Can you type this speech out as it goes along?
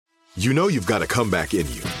You know you've got a comeback in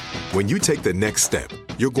you. When you take the next step,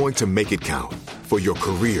 you're going to make it count. For your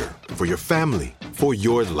career, for your family, for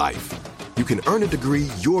your life. You can earn a degree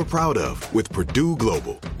you're proud of with Purdue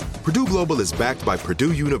Global. Purdue Global is backed by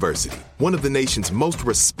Purdue University, one of the nation's most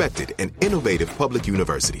respected and innovative public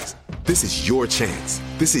universities. This is your chance.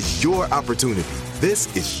 This is your opportunity.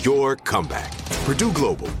 This is your comeback. Purdue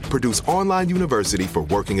Global, Purdue's online university for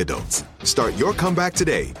working adults. Start your comeback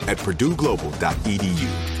today at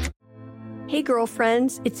purdueglobal.edu. Hey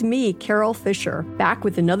girlfriends, it's me, Carol Fisher, back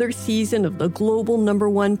with another season of the global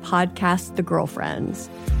 #1 podcast, The Girlfriends.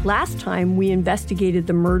 Last time, we investigated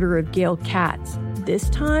the murder of Gail Katz. This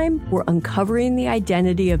time, we're uncovering the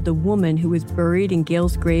identity of the woman who was buried in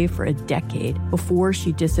Gail's grave for a decade before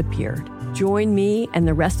she disappeared. Join me and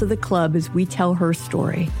the rest of the club as we tell her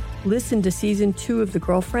story. Listen to Season 2 of The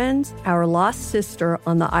Girlfriends, Our Lost Sister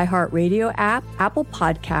on the iHeartRadio app, Apple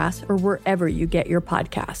Podcasts, or wherever you get your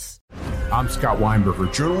podcasts. I'm Scott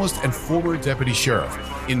Weinberger, journalist and former deputy sheriff.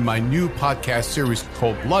 In my new podcast series,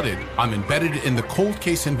 Cold-Blooded, I'm embedded in the cold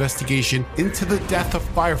case investigation into the death of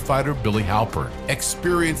firefighter Billy Halpern.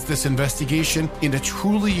 Experience this investigation in a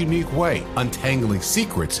truly unique way, untangling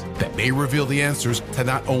secrets that may reveal the answers to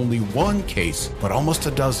not only one case, but almost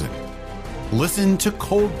a dozen. Listen to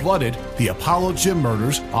Cold-Blooded, The Apollo Gym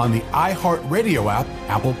Murders on the iHeartRadio app,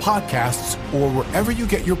 Apple Podcasts, or wherever you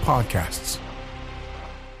get your podcasts.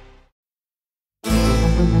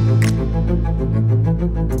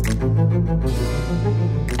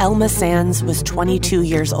 Elma Sands was 22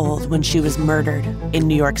 years old when she was murdered in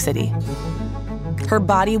New York City. Her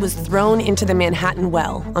body was thrown into the Manhattan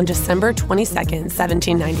Well on December 22nd,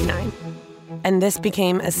 1799. And this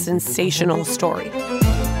became a sensational story.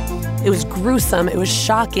 It was gruesome, it was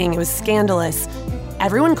shocking, it was scandalous.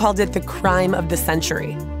 Everyone called it the crime of the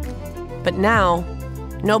century. But now,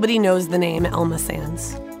 nobody knows the name Elma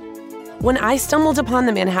Sands. When I stumbled upon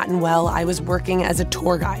the Manhattan Well, I was working as a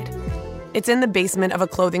tour guide. It's in the basement of a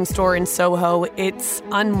clothing store in Soho. It's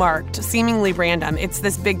unmarked, seemingly random. It's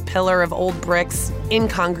this big pillar of old bricks,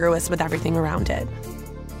 incongruous with everything around it.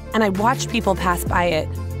 And I watched people pass by it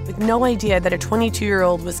with no idea that a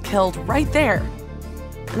 22-year-old was killed right there.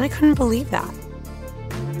 And I couldn't believe that.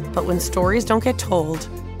 But when stories don't get told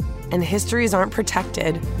and histories aren't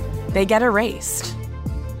protected, they get erased.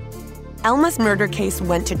 Elma's murder case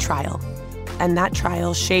went to trial, and that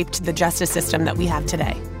trial shaped the justice system that we have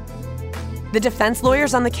today. The defense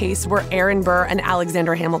lawyers on the case were Aaron Burr and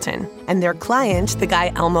Alexander Hamilton, and their client, the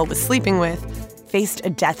guy Elma was sleeping with, faced a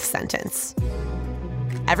death sentence.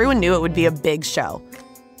 Everyone knew it would be a big show.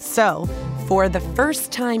 So, for the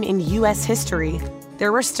first time in U.S. history,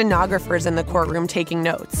 there were stenographers in the courtroom taking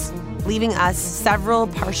notes, leaving us several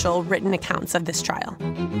partial written accounts of this trial.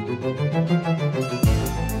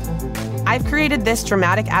 I've created this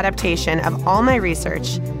dramatic adaptation of all my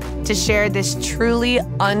research to share this truly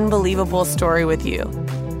unbelievable story with you.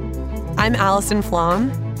 I'm Allison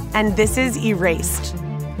Flom, and this is Erased,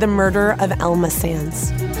 the murder of Elma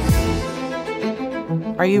Sands.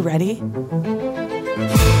 Are you ready?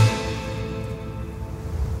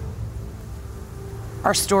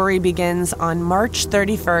 Our story begins on March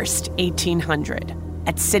 31st, 1800,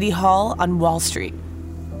 at City Hall on Wall Street.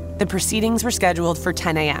 The proceedings were scheduled for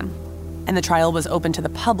 10 a.m., and the trial was open to the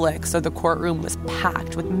public, so the courtroom was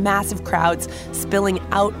packed with massive crowds spilling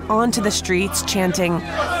out onto the streets chanting,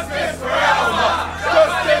 "Justice for Elma!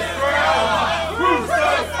 Justice for Elma!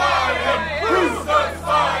 Crucify him!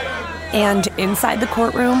 Crucify him!" And inside the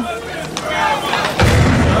courtroom,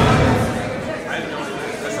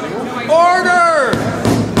 order!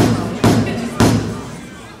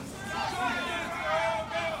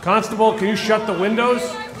 Constable, can you shut the windows?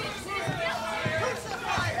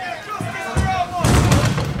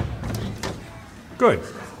 Good.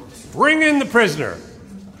 Bring in the prisoner.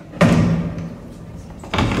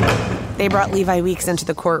 They brought Levi Weeks into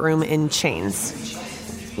the courtroom in chains.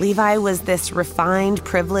 Levi was this refined,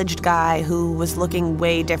 privileged guy who was looking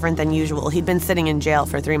way different than usual. He'd been sitting in jail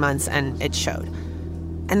for 3 months, and it showed.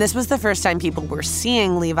 And this was the first time people were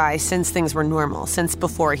seeing Levi since things were normal, since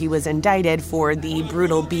before he was indicted for the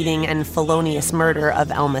brutal beating and felonious murder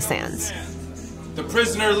of Elma Sands. The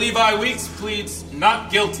prisoner Levi Weeks pleads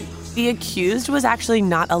not guilty. The accused was actually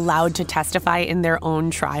not allowed to testify in their own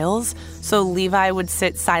trials, so Levi would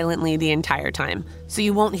sit silently the entire time. So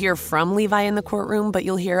you won't hear from Levi in the courtroom, but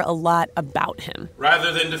you'll hear a lot about him.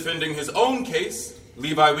 Rather than defending his own case,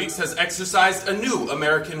 Levi Weeks has exercised a new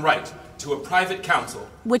American right to a private counsel.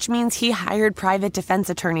 Which means he hired private defense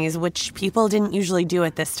attorneys, which people didn't usually do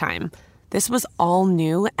at this time. This was all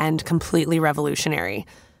new and completely revolutionary.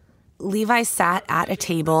 Levi sat at a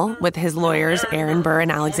table with his lawyers, Aaron Burr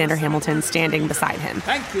and Alexander Hamilton, standing beside him.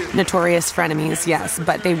 Thank you. Notorious frenemies, yes,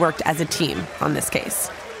 but they worked as a team on this case.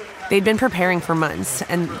 They'd been preparing for months,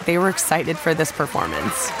 and they were excited for this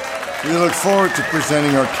performance. We look forward to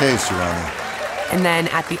presenting our case, Your Honor. And then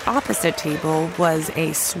at the opposite table was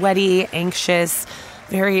a sweaty, anxious,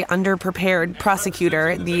 very underprepared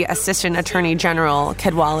prosecutor, the Assistant Attorney General,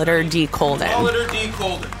 Cadwallader D. Colden. Cadwallader D.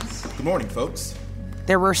 Colden. Good morning, folks.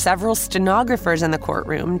 There were several stenographers in the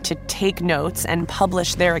courtroom to take notes and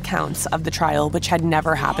publish their accounts of the trial, which had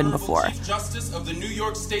never happened before. Chief Justice of the New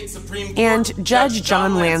York State Supreme Court, And Judge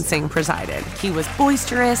John Lansing presided. He was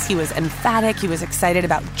boisterous, he was emphatic, he was excited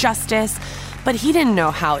about justice, but he didn't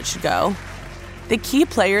know how it should go. The key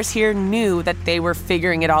players here knew that they were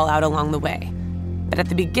figuring it all out along the way. But at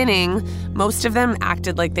the beginning, most of them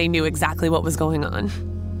acted like they knew exactly what was going on.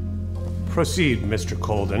 Proceed, Mr.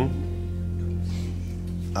 Colden.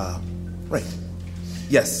 Right.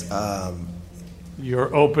 Yes,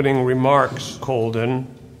 Your opening remarks, Colden.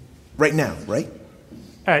 right now, right?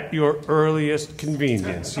 At your earliest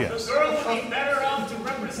convenience, yes. The girl would be better off to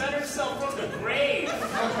represent herself from the grave.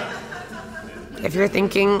 If you're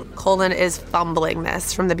thinking Colden is fumbling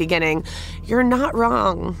this from the beginning, you're not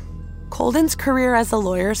wrong. Colden's career as a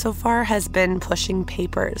lawyer so far has been pushing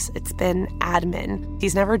papers. It's been admin.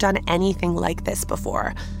 He's never done anything like this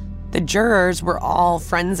before. The jurors were all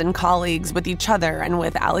friends and colleagues with each other and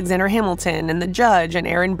with Alexander Hamilton and the judge and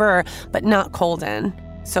Aaron Burr, but not Colden.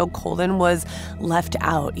 So Colden was left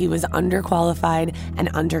out. He was underqualified and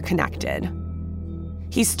underconnected.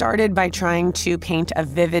 He started by trying to paint a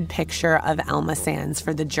vivid picture of Elma Sands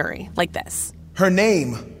for the jury, like this. Her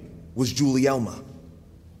name was Julie Elma,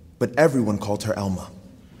 but everyone called her Elma.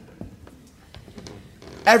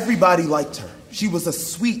 Everybody liked her. She was a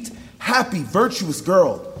sweet, happy, virtuous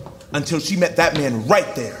girl until she met that man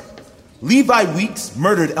right there. Levi Weeks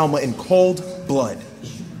murdered Elma in cold blood.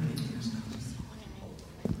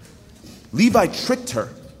 Levi tricked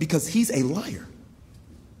her because he's a liar.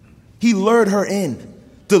 He lured her in,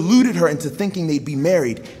 deluded her into thinking they'd be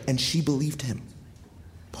married, and she believed him.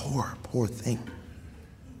 Poor thing.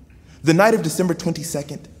 The night of December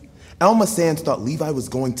 22nd, Elma Sands thought Levi was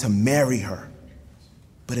going to marry her.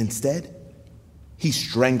 But instead, he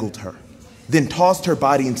strangled her, then tossed her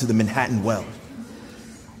body into the Manhattan well.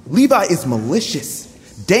 Levi is malicious,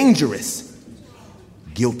 dangerous,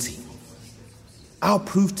 guilty. I'll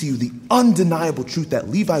prove to you the undeniable truth that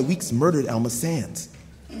Levi Weeks murdered Elma Sands,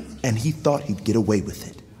 and he thought he'd get away with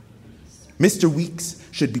it. Mr. Weeks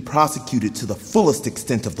should be prosecuted to the fullest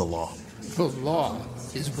extent of the law. The law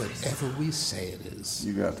is whatever we say it is.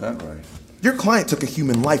 You got that right. Your client took a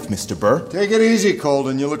human life, Mr. Burr. Take it easy,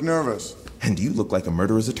 Colden. You look nervous. And you look like a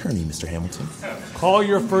murderer's attorney, Mr. Hamilton. Call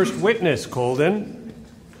your first witness, Colden.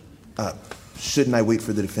 Shouldn't I wait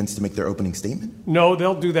for the defense to make their opening statement? No,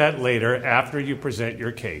 they'll do that later after you present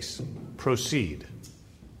your case. Proceed.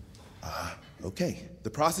 Okay. The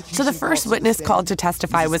prosecution. So the first witness called to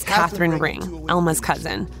testify was Catherine Ring, Elma's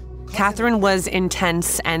cousin. Catherine was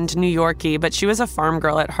intense and New Yorky, but she was a farm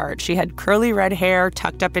girl at heart. She had curly red hair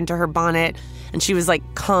tucked up into her bonnet, and she was like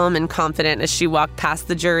calm and confident as she walked past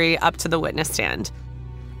the jury up to the witness stand.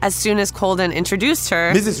 As soon as Colden introduced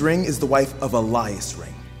her... Mrs. Ring is the wife of Elias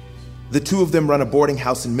Ring. The two of them run a boarding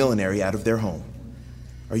house in Millinery out of their home.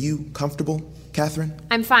 Are you comfortable, Catherine?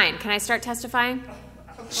 I'm fine. Can I start testifying?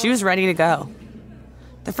 She was ready to go.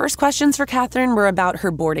 The first questions for Catherine were about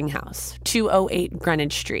her boarding house, 208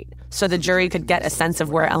 Greenwich Street, so the jury could get a sense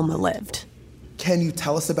of where Elma lived. Can you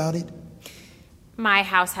tell us about it? My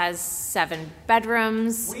house has 7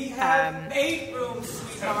 bedrooms. We have 8 rooms,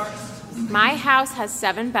 sweetheart. My house has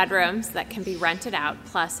 7 bedrooms that can be rented out,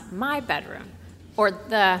 plus my bedroom. Or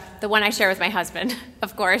the one I share with my husband,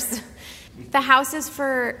 of course. The house is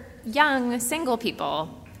for young, single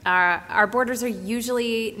people. Our boarders are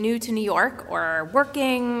usually new to New York or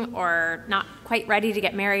working or not quite ready to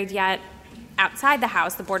get married yet. Outside the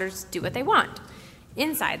house, the boarders do what they want.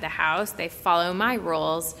 Inside the house, they follow my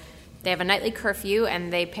rules. They have a nightly curfew,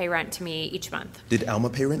 and they pay rent to me each month. Did Elma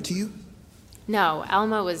pay rent to you? No,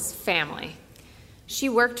 Elma was family. She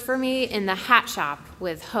worked for me in the hat shop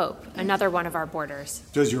with Hope, another one of our boarders.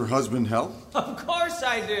 Does your husband help? Of course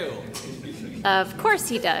I do. Of course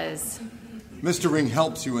he does. Mr. Ring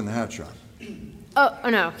helps you in the hat shop. Oh,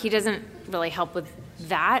 no, he doesn't really help with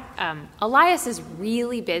that. Elias is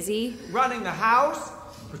really busy. Running the house,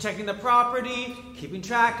 protecting the property, keeping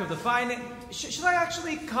track of the finance. should I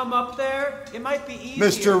actually come up there? It might be easier.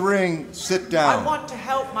 Mr. Ring, sit down. I want to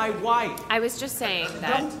help my wife. I was just saying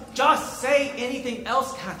that... Don't just say anything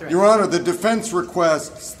else, Catherine. Your Honor, the defense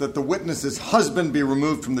requests that the witness's husband be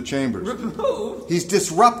removed from the chambers. Removed? He's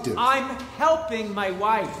disruptive. I'm helping my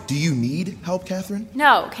wife. Do you need help, Catherine?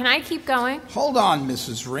 No, can I keep going? Hold on,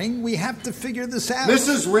 Mrs. Ring. We have to figure this out.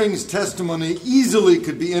 Mrs. Ring's testimony easily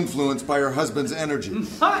could be influenced by her husband's energy.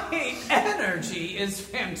 My energy is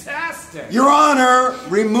fantastic. Your Honor,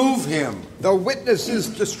 remove him. The witness is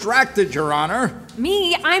distracted, Your Honor.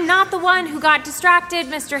 Me? I'm not the one who got distracted,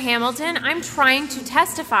 Mr. Hamilton. I'm trying to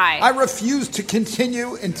testify. I refuse to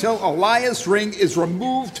continue until Elias Ring is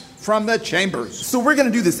removed from the chambers. So we're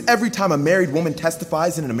gonna do this every time a married woman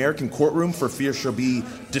testifies in an American courtroom for fear she'll be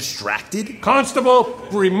distracted? Constable,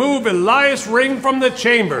 remove Elias Ring from the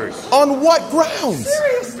chambers. On what grounds?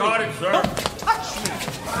 Seriously? Got it, sir. Don't touch me.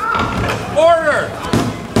 Order!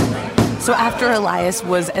 So after Elias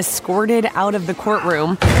was escorted out of the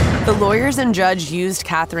courtroom, the lawyers and judge used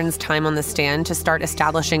Catherine's time on the stand to start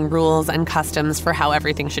establishing rules and customs for how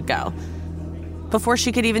everything should go. Before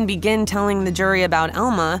she could even begin telling the jury about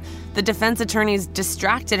Elma, the defense attorneys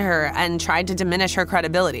distracted her and tried to diminish her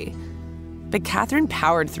credibility. But Catherine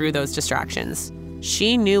powered through those distractions.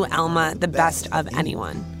 She knew Elma the best of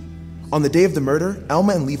anyone. On the day of the murder,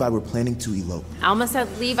 Elma and Levi were planning to elope. Alma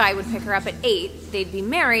said Levi would pick her up at 8, they'd be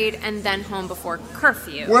married, and then home before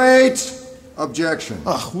curfew. Wait! Objection.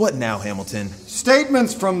 Ugh, what now, Hamilton?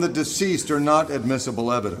 Statements from the deceased are not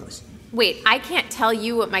admissible evidence. Wait, I can't tell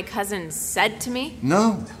you what my cousin said to me?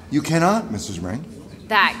 No, you cannot, Mrs. Ring.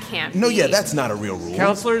 That can't No, be. yeah, that's not a real rule.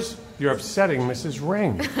 Counselors, you're upsetting Mrs.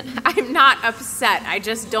 Ring. I'm not upset. I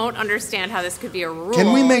just don't understand how this could be a rule.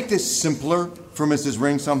 Can we make this simpler for Mrs.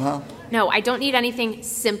 Ring somehow? No, I don't need anything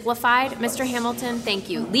simplified, Mr. Hamilton. Thank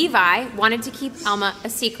you. Levi wanted to keep Elma a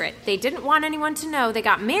secret. They didn't want anyone to know they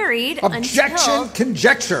got married Objection,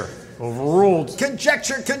 conjecture. Overruled.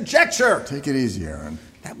 Conjecture, conjecture. Take it easy, Aaron.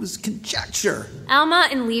 That was conjecture. Elma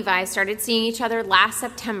and Levi started seeing each other last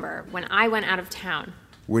September when I went out of town.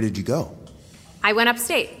 Where did you go? I went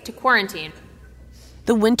upstate to quarantine.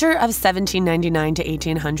 The winter of 1799 to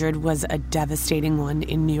 1800 was a devastating one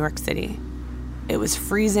in New York City. It was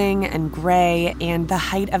freezing and gray and the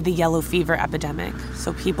height of the yellow fever epidemic,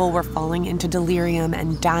 so people were falling into delirium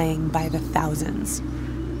and dying by the thousands.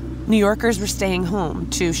 New Yorkers were staying home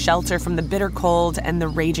to shelter from the bitter cold and the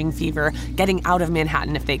raging fever, getting out of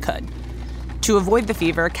Manhattan if they could. To avoid the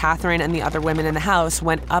fever, Catherine and the other women in the house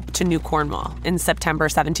went up to New Cornwall in September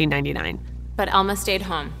 1799. But Elma stayed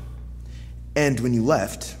home. And when you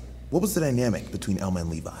left, what was the dynamic between Elma and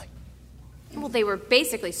Levi? Well, they were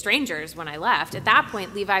basically strangers when I left. At that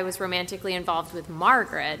point, Levi was romantically involved with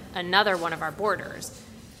Margaret, another one of our boarders.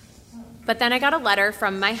 But then I got a letter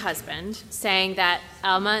from my husband saying that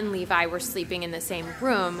Elma and Levi were sleeping in the same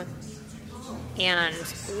room and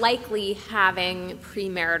likely having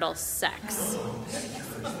premarital sex.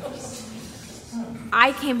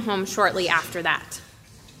 I came home shortly after that.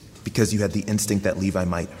 Because you had the instinct that Levi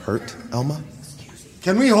might hurt Elma?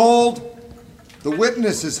 Can we hold? The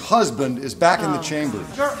witness's husband is back in the chamber.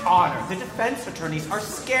 Your Honor, the defense attorneys are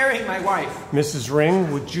scaring my wife. Mrs.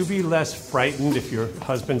 Ring, would you be less frightened if your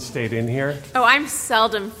husband stayed in here? Oh, I'm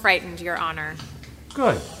seldom frightened, Your Honor.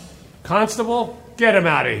 Good. Constable, get him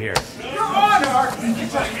out of here. Your Honor! You're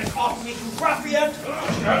trying to get off me, you ruffian!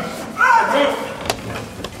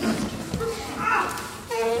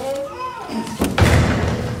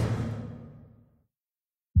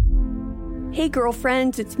 Hey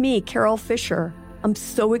girlfriends, it's me, Carol Fisher. I'm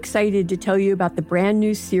so excited to tell you about the brand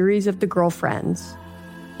new series of The Girlfriends.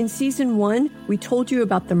 In season 1, we told you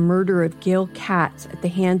about the murder of Gail Katz at the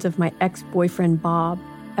hands of my ex-boyfriend Bob.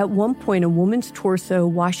 At one point, a woman's torso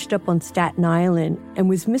washed up on Staten Island and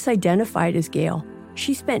was misidentified as Gail.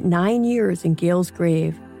 She spent 9 years in Gail's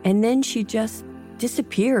grave, and then she just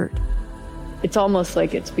disappeared. It's almost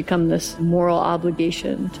like it's become this moral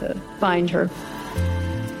obligation to find her.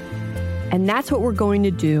 And that's what we're going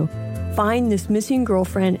to do. Find this missing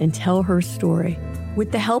girlfriend and tell her story.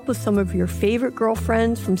 With the help of some of your favorite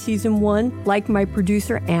girlfriends from season 1, like my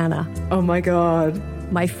producer, Anna. Oh my God.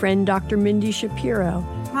 My friend, Dr. Mindy Shapiro.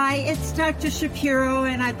 Hi, it's Dr. Shapiro,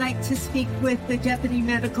 and I'd like to speak with the deputy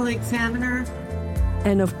medical examiner.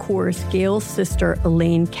 And of course, Gail's sister,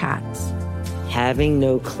 Elaine Katz. Having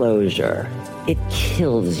no closure, it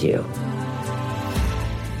kills you.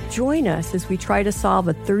 Join us as we try to solve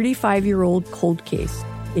a 35-year-old cold case.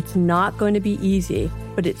 It's not going to be easy,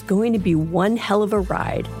 but it's going to be one hell of a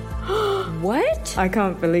ride. What? I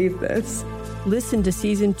can't believe this. Listen to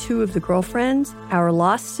season 2 of The Girlfriends, Our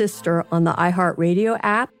Lost Sister on the iHeartRadio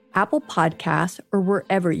app, Apple Podcasts, or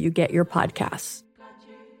wherever you get your podcasts.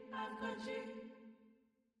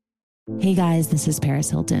 Hey guys, this is Paris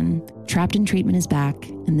Hilton. Trapped in Treatment is back,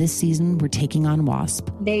 and this season we're taking on WASP.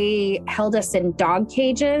 They held us in dog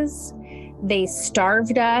cages. They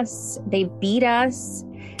starved us. They beat us.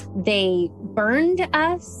 They burned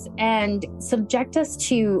us and subject us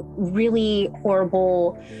to really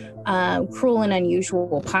horrible, cruel and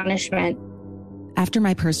unusual punishment. After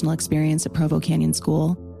my personal experience at Provo Canyon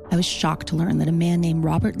School, I was shocked to learn that a man named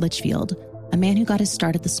Robert Litchfield, a man who got his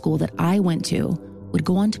start at the school that I went to, would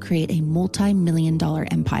go on to create a multi-million-dollar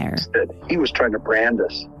empire. He was trying to brand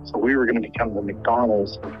us, so we were going to become the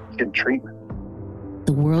McDonald's of kid treatment.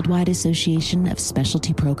 The Worldwide Association of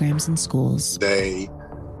Specialty Programs in Schools. They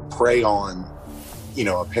prey on,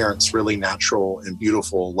 a parent's really natural and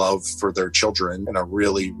beautiful love for their children in a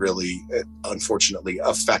really, really, unfortunately,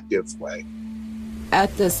 effective way.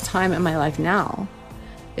 At this time in my life now,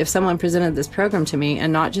 if someone presented this program to me,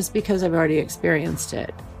 and not just because I've already experienced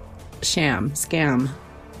it, sham, scam,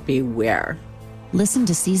 beware. Listen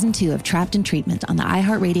to Season 2 of Trapped in Treatment on the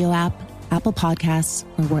iHeartRadio app, Apple Podcasts,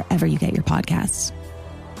 or wherever you get your podcasts.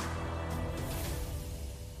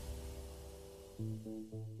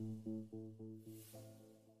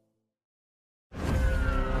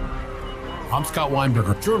 I'm Scott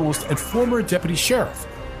Weinberger, journalist and former deputy sheriff.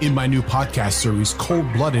 In my new podcast series,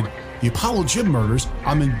 Cold Blooded, The Apollo Gym Murders,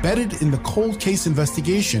 I'm embedded in the cold case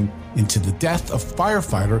investigation into the death of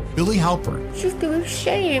firefighter Billy Halpern. It's just a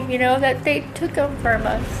shame, that they took him from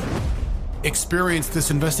us. Experience this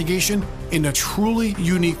investigation in a truly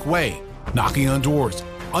unique way, knocking on doors,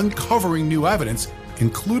 uncovering new evidence,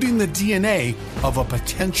 including the DNA of a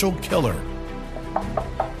potential killer.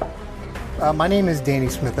 My name is Danny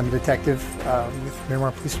Smith. I'm a detective with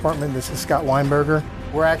Miramar Police Department. This is Scott Weinberger.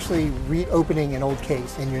 We're actually reopening an old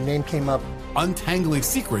case, and your name came up. Untangling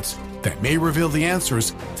secrets that may reveal the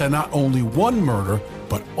answers to not only one murder,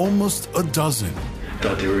 but almost a dozen. I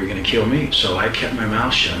thought they were going to kill me, so I kept my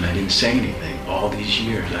mouth shut and I didn't say anything. All these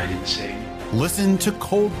years, I didn't say anything. Listen to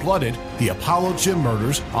Cold Blooded, The Apollo Gym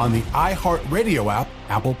Murders on the iHeartRadio app,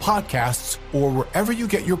 Apple Podcasts, or wherever you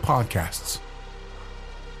get your podcasts.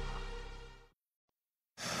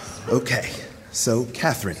 Okay, so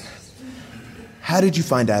Catherine, how did you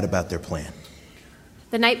find out about their plan?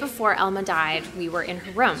 The night before Elma died, we were in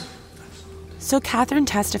her room. So Catherine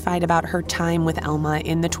testified about her time with Elma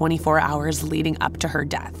in the 24 hours leading up to her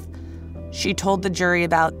death. She told the jury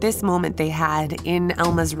about this moment they had in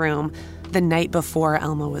Elma's room the night before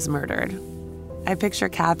Elma was murdered. I picture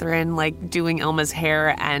Catherine doing Elma's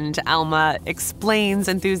hair, and Elma explains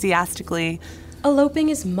enthusiastically, "Eloping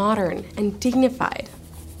is modern and dignified.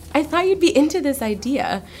 I thought you'd be into this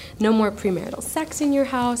idea. No more premarital sex in your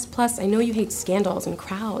house. Plus, I know you hate scandals and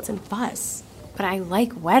crowds and fuss." But I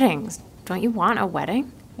like weddings. Don't you want a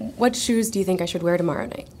wedding? What shoes do you think I should wear tomorrow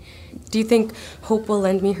night? Do you think Hope will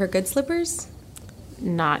lend me her good slippers?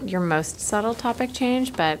 Not your most subtle topic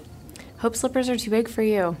change, but Hope slippers are too big for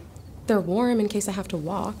you. They're warm in case I have to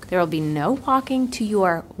walk. There will be no walking to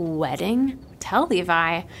your wedding. Tell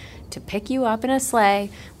Levi to pick you up in a sleigh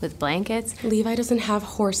with blankets. Levi doesn't have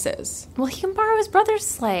horses. Well, he can borrow his brother's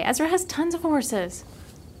sleigh. Ezra has tons of horses.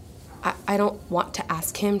 I don't want to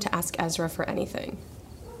ask him to ask Ezra for anything.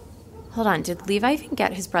 Hold on, did Levi even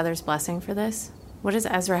get his brother's blessing for this? What does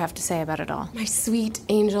Ezra have to say about it all? My sweet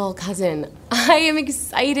angel cousin, I am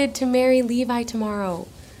excited to marry Levi tomorrow.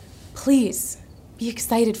 Please, be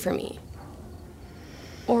excited for me.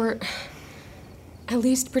 Or at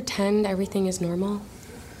least pretend everything is normal.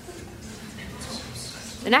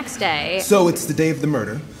 The next day... So it's the day of the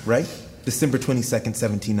murder, right? December 22nd,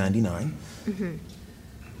 1799. Mm-hmm.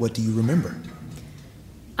 What do you remember?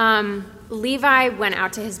 Levi went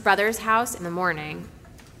out to his brother's house in the morning.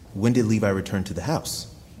 When did Levi return to the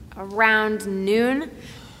house? Around noon.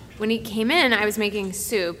 When he came in, I was making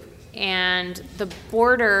soup, and the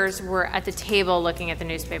boarders were at the table looking at the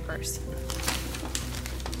newspapers.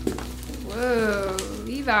 Whoa,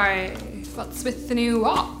 Levi, what's with the new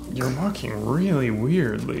watch? You're walking really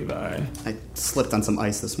weird, Levi. I slipped on some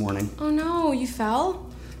ice this morning. Oh no, you fell?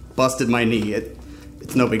 Busted my knee.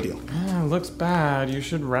 It's no big deal. Looks bad. You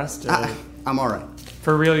should rest it. I'm all right.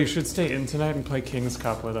 For real, you should stay in tonight and play King's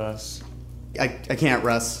Cup with us. I can't,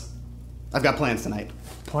 Russ. I've got plans tonight.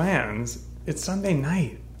 Plans? It's Sunday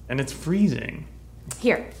night, and it's freezing.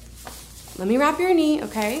 Here, let me wrap your knee,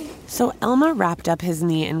 okay? So Elma wrapped up his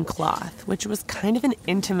knee in cloth, which was kind of an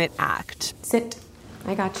intimate act. Sit.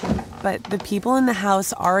 I got you. But the people in the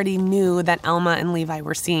house already knew that Elma and Levi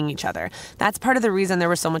were seeing each other. That's part of the reason there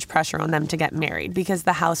was so much pressure on them to get married, because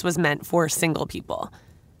the house was meant for single people.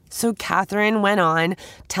 So Catherine went on,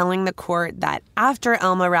 telling the court that after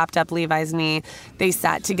Elma wrapped up Levi's knee, they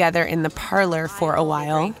sat together in the parlor for a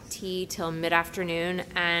while. Drank tea till mid-afternoon,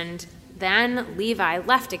 and then Levi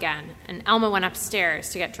left again, and Elma went upstairs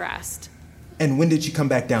to get dressed. And when did she come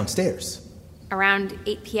back downstairs? Around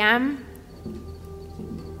 8 p.m.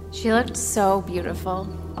 She looked so beautiful.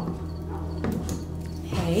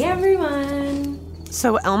 Hey, everyone.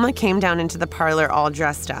 So Elma came down into the parlor all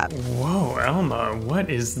dressed up. Whoa, Elma, what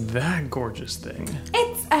is that gorgeous thing?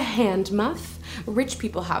 It's a hand muff. Rich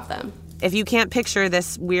people have them. If you can't picture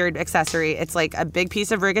this weird accessory, it's like a big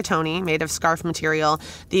piece of rigatoni made of scarf material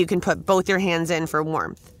that you can put both your hands in for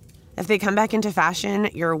warmth. If they come back into fashion,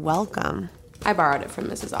 you're welcome. I borrowed it from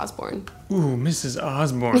Mrs. Osborne. Ooh, Mrs.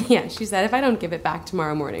 Osborne. Yeah, she said if I don't give it back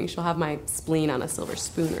tomorrow morning, she'll have my spleen on a silver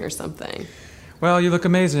spoon or something. Well, you look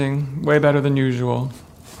amazing. Way better than usual.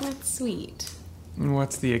 That's sweet.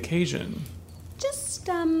 What's the occasion? Just,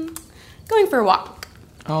 going for a walk.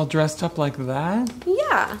 All dressed up like that?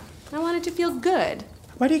 Yeah, I wanted to feel good.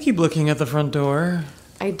 Why do you keep looking at the front door?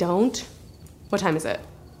 I don't. What time is it?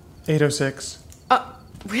 8:06.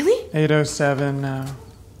 Really? 8:07 now.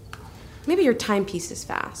 Maybe your timepiece is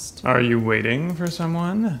fast. Are you waiting for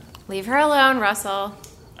someone? Leave her alone, Russell.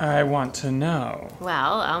 I want to know.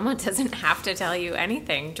 Well, Elma doesn't have to tell you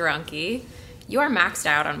anything, drunkie. You are maxed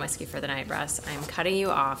out on whiskey for the night, Russ. I'm cutting you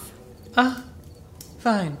off.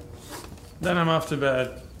 Fine. Then I'm off to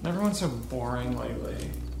bed. Everyone's so boring lately.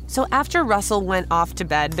 So after Russell went off to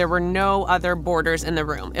bed, there were no other boarders in the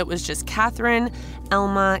room. It was just Catherine,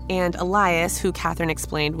 Elma, and Elias, who Catherine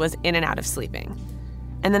explained was in and out of sleeping.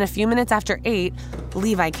 And then a few minutes after 8,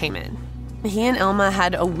 Levi came in. He and Elma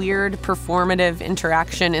had a weird performative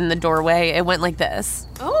interaction in the doorway. It went like this.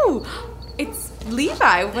 Oh, it's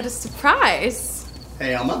Levi. What a surprise.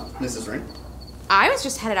 Hey, Elma. Mrs. Ring. I was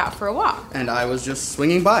just headed out for a walk. And I was just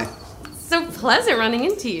swinging by. So pleasant running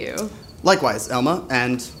into you. Likewise, Elma,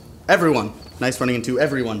 and everyone. Nice running into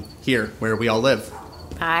everyone here where we all live.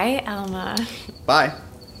 Bye, Elma. Bye.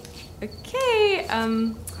 Okay,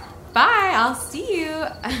 bye. I'll see you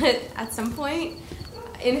at some point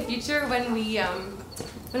in the future when we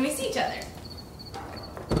see each other.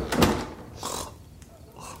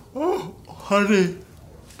 Oh, honey.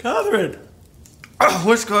 Catherine.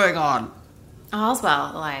 What's going on? All's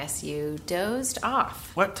well, Elias. You dozed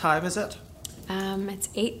off. What time is it? It's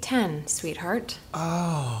 8:10, sweetheart.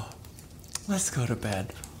 Oh, let's go to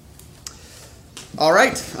bed. All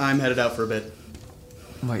right, I'm headed out for a bit.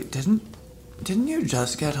 Wait, didn't you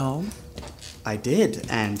just get home? I did,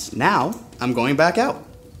 and now I'm going back out.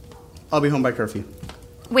 I'll be home by curfew.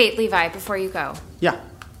 Wait, Levi, before you go. Yeah.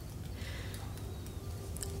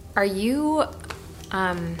 Are you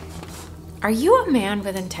a man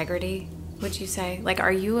with integrity, would you say? Like,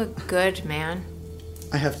 are you a good man?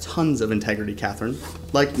 I have tons of integrity, Catherine.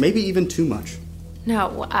 Like, maybe even too much.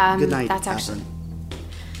 No, Good night, that's Catherine.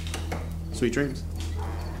 Sweet dreams.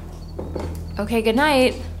 Okay, good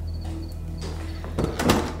night.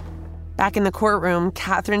 Back in the courtroom,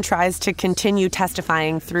 Catherine tries to continue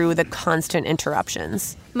testifying through the constant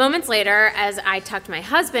interruptions. Moments later, as I tucked my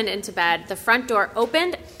husband into bed, the front door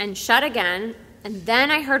opened and shut again, and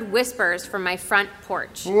then I heard whispers from my front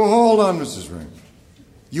porch. Well, hold on, Mrs. Ring.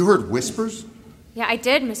 You heard whispers? Yeah, I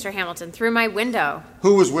did, Mr. Hamilton, through my window.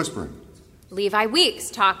 Who was whispering? Levi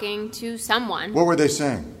Weeks talking to someone. What were they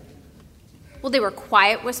saying? Well, they were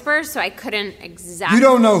quiet whispers, so I couldn't exactly... You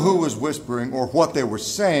don't know who was whispering or what they were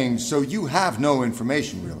saying, so you have no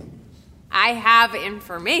information, really. I have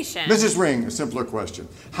information. Mrs. Ring, a simpler question.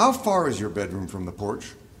 How far is your bedroom from the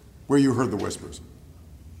porch where you heard the whispers?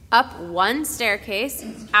 Up one staircase,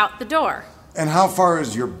 out the door. And how far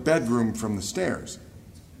is your bedroom from the stairs?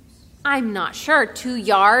 I'm not sure. 2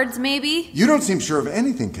 yards, maybe? You don't seem sure of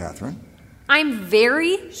anything, Catherine. I'm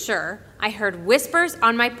very sure I heard whispers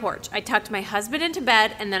on my porch. I tucked my husband into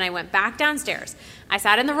bed, and then I went back downstairs. I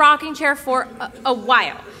sat in the rocking chair for a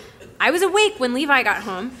while. I was awake when Levi got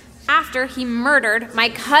home, after he murdered my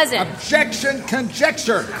cousin. Objection,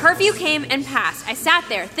 conjecture. Curfew came and passed. I sat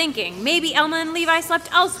there thinking maybe Elma and Levi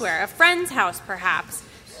slept elsewhere, a friend's house perhaps.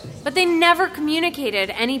 But they never communicated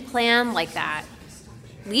any plan like that.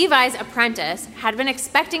 Levi's apprentice had been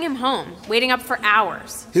expecting him home, waiting up for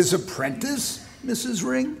hours. His apprentice, Mrs.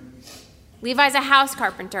 Ring? Levi's a house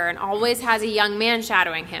carpenter and always has a young man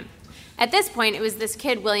shadowing him. At this point, it was this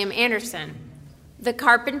kid, William Anderson. The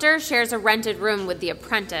carpenter shares a rented room with the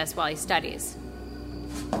apprentice while he studies.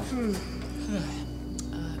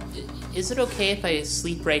 Is it okay if I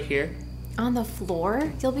sleep right here? On the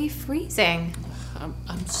floor? You'll be freezing.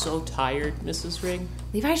 I'm so tired, Mrs. Ring.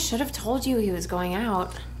 Levi should have told you he was going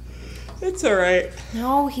out. It's all right.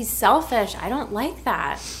 No, he's selfish. I don't like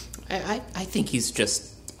that. I think he's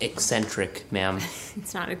just eccentric, ma'am.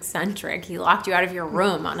 It's not eccentric. He locked you out of your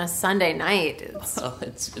room on a Sunday night.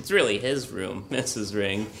 It's really his room, Mrs.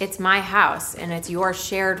 Ring. It's my house, and it's your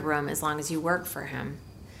shared room as long as you work for him.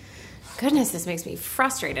 Goodness, this makes me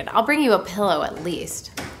frustrated. I'll bring you a pillow at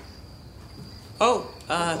least. Oh,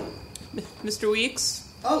 Mr. Weeks?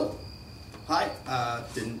 Oh, hi.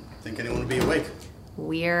 Didn't think anyone would be awake.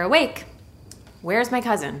 We're awake. Where's my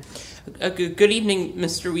cousin? Good evening,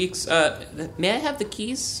 Mr. Weeks. May I have the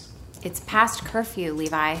keys? It's past curfew,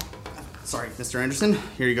 Levi. Sorry, Mr. Anderson.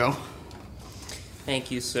 Here you go. Thank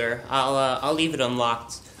you, sir. I'll leave it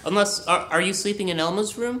unlocked. Unless, are you sleeping in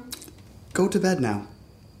Elma's room? Go to bed now.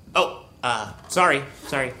 Oh, sorry.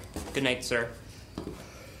 Good night, sir.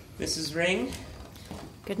 Mrs. Ring?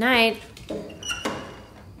 Good night.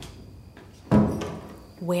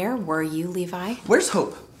 Where were you, Levi? Where's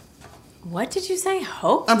Hope? What did you say,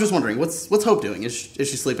 Hope? I'm just wondering, what's Hope doing? Is she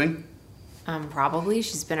sleeping? Probably.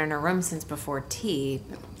 She's been in her room since before tea.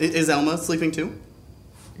 Is Elma sleeping too?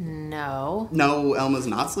 No. No, Elma's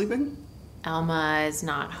not sleeping? Elma is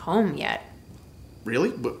not home yet. Really?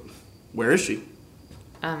 But where is she?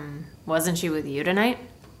 Wasn't she with you tonight?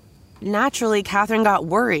 Naturally, Catherine got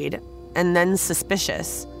worried and then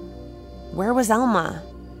suspicious. Where was Elma?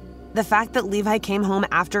 The fact that Levi came home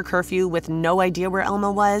after curfew with no idea where Elma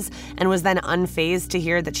was and was then unfazed to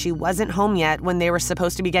hear that she wasn't home yet when they were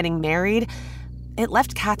supposed to be getting married, it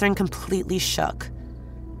left Catherine completely shook.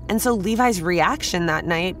 And so Levi's reaction that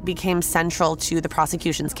night became central to the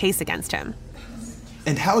prosecution's case against him.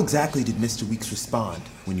 And how exactly did Mr. Weeks respond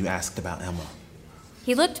when you asked about Elma?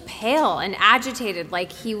 He looked pale and agitated,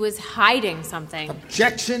 like he was hiding something.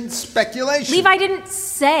 Objection, speculation. Levi didn't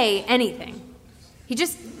say anything. He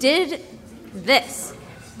just did this.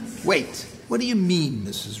 Wait, what do you mean,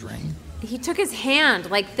 Mrs. Ring? He took his hand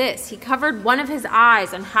like this. He covered one of his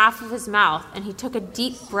eyes and half of his mouth, and he took a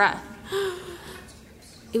deep breath.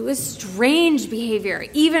 It was strange behavior,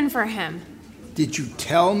 even for him. Did you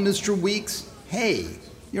tell Mr. Weeks, hey,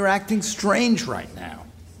 you're acting strange right now?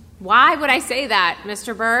 Why would I say that,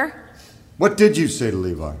 Mr. Burr? What did you say to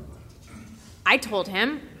Levi? I told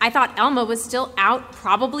him. I thought Elma was still out,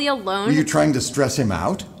 probably alone. Were you trying to stress him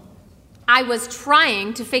out? I was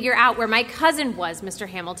trying to figure out where my cousin was, Mr.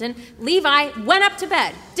 Hamilton. Levi went up to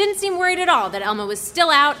bed. Didn't seem worried at all that Elma was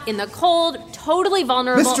still out in the cold, totally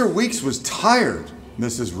vulnerable. Mr. Weeks was tired,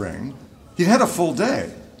 Mrs. Ring. He'd had a full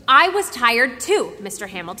day. I was tired too, Mr.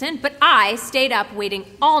 Hamilton, but I stayed up waiting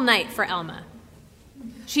all night for Elma.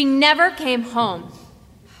 She never came home.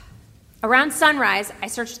 Around sunrise, I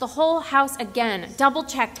searched the whole house again,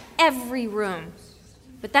 double-checked every room.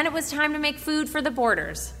 But then it was time to make food for the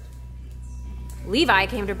boarders. Levi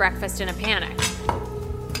came to breakfast in a panic.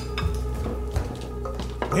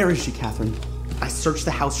 Where is she, Catherine? I searched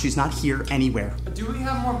the house. She's not here anywhere. Do we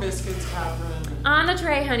have more biscuits, Catherine? On the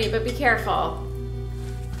tray, honey, but be careful.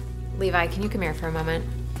 Levi, can you come here for a moment?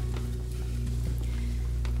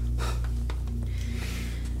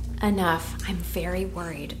 Enough. I'm very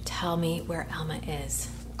worried. Tell me where Elma is.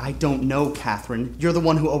 I don't know, Catherine. You're the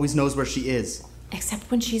one who always knows where she is.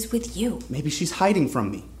 Except when she's with you. Maybe she's hiding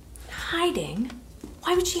from me. Hiding?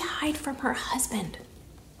 Why would she hide from her husband?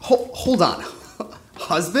 Hold on.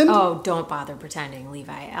 Husband? Oh, don't bother pretending,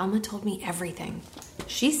 Levi. Elma told me everything.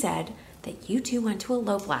 She said that you two went to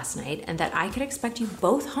elope last night and that I could expect you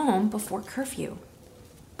both home before curfew.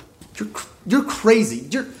 You're crazy.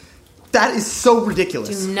 That is so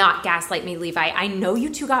ridiculous. Do not gaslight me, Levi. I know you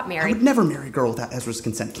two got married. I would never marry a girl without Ezra's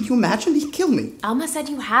consent. Can you imagine? He'd kill me. Elma said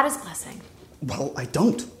you had his blessing. Well, I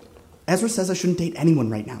don't. Ezra says I shouldn't date anyone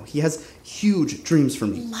right now. He has huge dreams for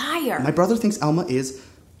me. Liar. My brother thinks Elma is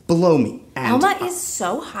below me. And Elma is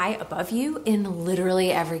so high above you in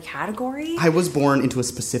literally every category. I was born into a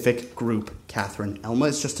specific group, Catherine. Elma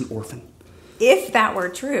is just an orphan. If that were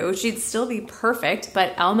true, she'd still be perfect,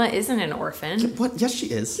 but Elma isn't an orphan. Yeah, what? Yes, she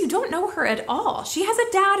is. You don't know her at all. She has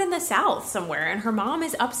a dad in the South somewhere, and her mom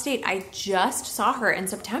is upstate. I just saw her in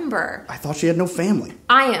September. I thought she had no family.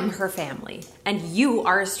 I am her family, and you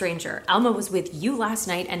are a stranger. Elma was with you last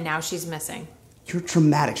night, and now she's missing. You're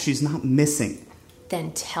dramatic. She's not missing.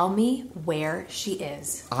 Then tell me where she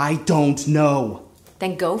is. I don't know.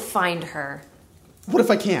 Then go find her. What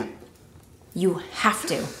if I can't? You have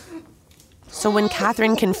to. So when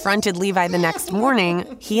Catherine confronted Levi the next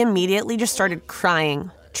morning, he immediately just started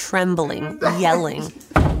crying, trembling, yelling.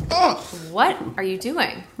 What are you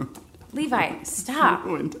doing? Levi, stop.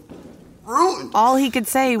 Ruined. All he could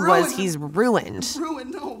say was he's ruined.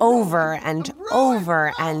 Ruined. No. Over and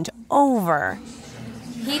over and over.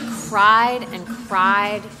 He cried and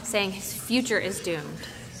cried, saying his future is doomed.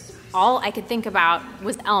 All I could think about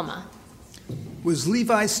was Elma. Was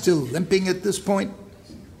Levi still limping at this point?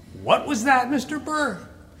 What was that, Mr. Burr?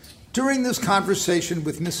 During this conversation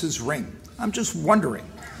with Mrs. Ring, I'm just wondering,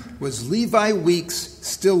 was Levi Weeks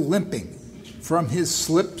still limping from his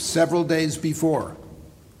slip several days before?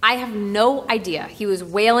 I have no idea. He was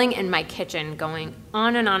wailing in my kitchen, going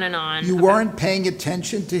on and on and on. You weren't paying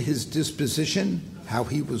attention to his disposition, how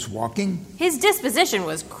he was walking? His disposition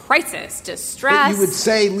was crisis, distress. But you would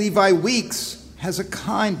say Levi Weeks has a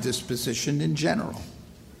kind disposition in general.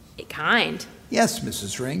 A kind? Yes,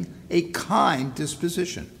 Mrs. Ring, a kind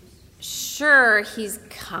disposition. Sure, he's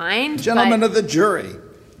kind, Gentlemen of the jury,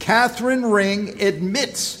 Catherine Ring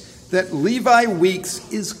admits that Levi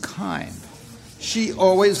Weeks is kind. She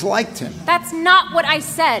always liked him. That's not what I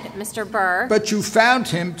said, Mr. Burr. But you found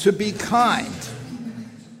him to be kind.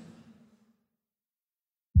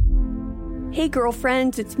 Hey,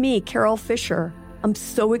 girlfriends, it's me, Carol Fisher. I'm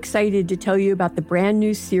so excited to tell you about the brand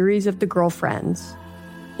new series of The Girlfriends.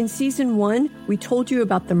 In season 1, we told you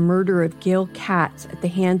about the murder of Gail Katz at the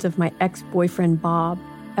hands of my ex-boyfriend, Bob.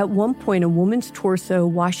 At one point, a woman's torso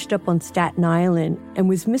washed up on Staten Island and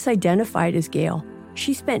was misidentified as Gail.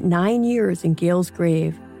 She spent 9 years in Gail's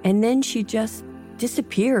grave, and then she just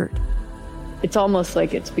disappeared. It's almost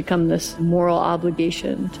like it's become this moral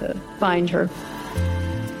obligation to find her.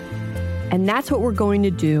 And that's what we're going to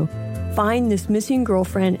do. Find this missing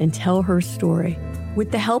girlfriend and tell her story.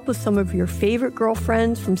 With the help of some of your favorite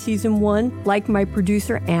girlfriends from season 1, like my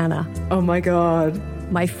producer, Anna. Oh my God.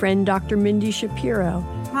 My friend, Dr. Mindy Shapiro.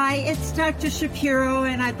 Hi, it's Dr. Shapiro,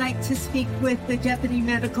 and I'd like to speak with the Deputy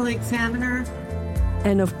Medical Examiner.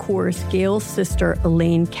 And of course, Gail's sister,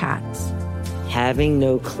 Elaine Katz. Having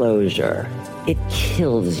no closure, it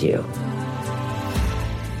kills you.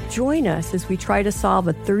 Join us as we try to solve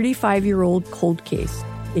a 35-year-old cold case.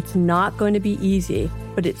 It's not going to be easy,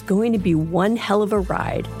 but it's going to be one hell of a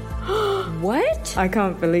ride. What? I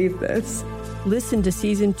can't believe this. Listen to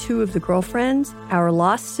season 2 of The Girlfriends, Our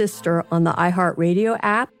Lost Sister on the iHeartRadio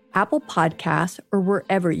app, Apple Podcasts, or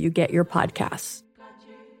wherever you get your podcasts.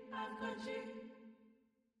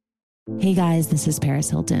 Hey guys, this is Paris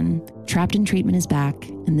Hilton. Trapped in Treatment is back,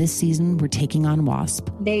 and this season we're taking on WASP.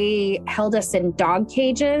 They held us in dog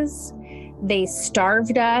cages. They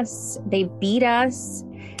starved us. They beat us.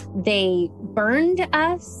 They burned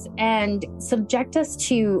us and subject us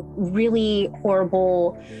to really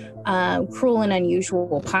horrible, cruel and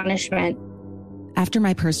unusual punishment. After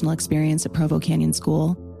my personal experience at Provo Canyon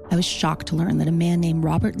School, I was shocked to learn that a man named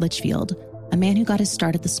Robert Litchfield, a man who got his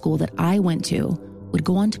start at the school that I went to, would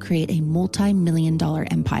go on to create a multi-million-dollar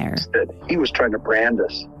empire. He was trying to brand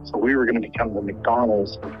us, so we were going to become the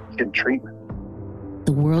McDonald's of kid treatment.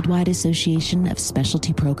 The Worldwide Association of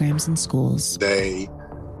Specialty Programs in Schools. They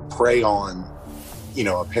prey on,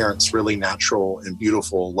 a parent's really natural and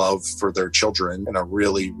beautiful love for their children in a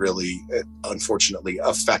really, really, unfortunately,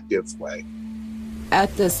 effective way.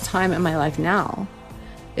 At this time in my life now,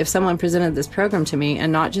 if someone presented this program to me,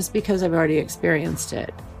 and not just because I've already experienced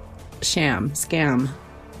it, sham, scam,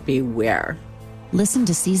 beware. Listen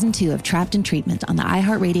to season 2 of Trapped in Treatment on the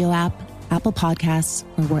iHeartRadio app, Apple Podcasts,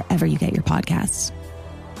 or wherever you get your podcasts.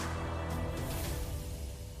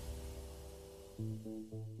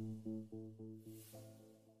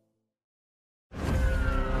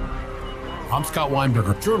 I'm Scott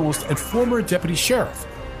Weinberger, journalist and former deputy sheriff.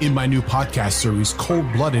 In my new podcast series,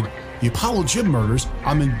 Cold Blooded, The Apollo Gym Murders,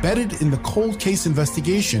 I'm embedded in the cold case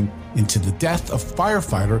investigation into the death of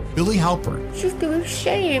firefighter Billy Halpern. It's just a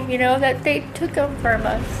shame, that they took him from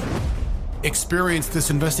us. Experience this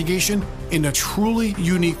investigation in a truly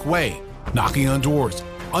unique way, knocking on doors,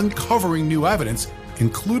 uncovering new evidence,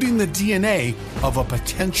 including the DNA of a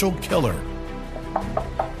potential killer.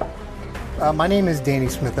 My name is Danny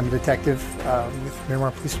Smith. I'm a detective with Miramar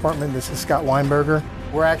Police Department. This is Scott Weinberger.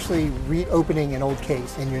 We're actually reopening an old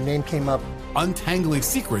case, and your name came up. Untangling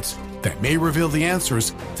secrets that may reveal the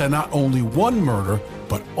answers to not only one murder,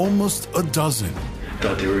 but almost a dozen.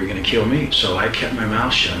 Thought they were going to kill me, so I kept my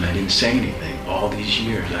mouth shut and I didn't say anything. All these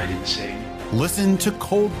years, I didn't say anything. Listen to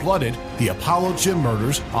Cold Blooded, The Apollo Gym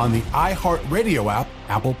Murders on the iHeartRadio app,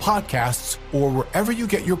 Apple Podcasts, or wherever you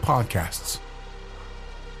get your podcasts.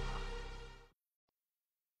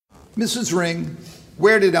 Mrs. Ring,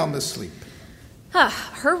 where did Elma sleep?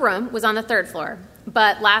 Her room was on the 3rd floor,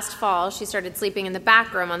 but last fall she started sleeping in the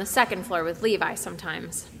back room on the 2nd floor with Levi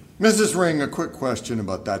sometimes. Mrs. Ring, a quick question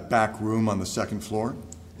about that back room on the 2nd floor.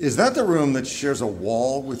 Is that the room that shares a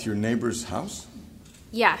wall with your neighbor's house?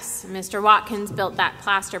 Yes, Mr. Watkins built that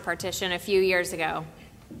plaster partition a few years ago.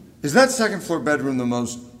 Is that second floor bedroom the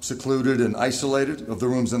most secluded and isolated of the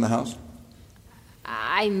rooms in the house?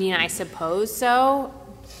 I mean, I suppose so.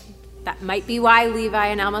 That might be why Levi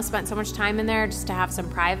and Elma spent so much time in there, just to have some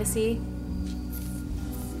privacy.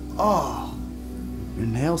 Oh, your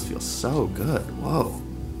nails feel so good. Whoa.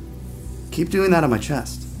 Keep doing that on my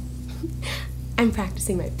chest. I'm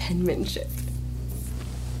practicing my penmanship.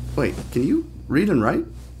 Wait, can you read and write?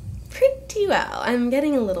 Pretty well. I'm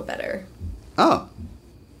getting a little better. Oh.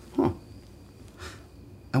 Huh.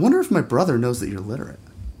 I wonder if my brother knows that you're literate.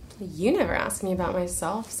 You never asked me about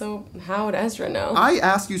myself, so how would Ezra know? I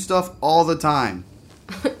ask you stuff all the time.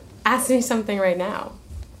 Ask me something right now.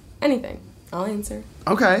 Anything. I'll answer.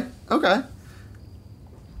 Okay.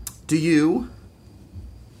 Do you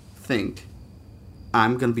think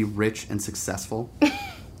I'm gonna be rich and successful?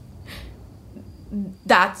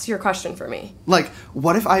 That's your question for me. Like,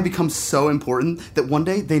 what if I become so important that one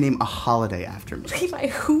day they name a holiday after me? Levi,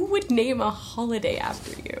 who would name a holiday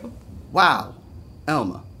after you? Wow.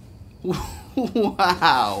 Elma.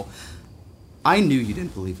 Wow. I knew you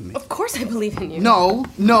didn't believe in me. Of course I believe in you. No,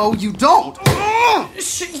 you don't.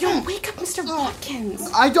 Shh, you don't wake up Mr. Watkins.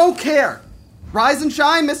 I don't care. Rise and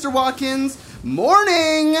shine, Mr. Watkins.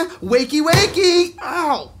 Morning. Wakey, wakey.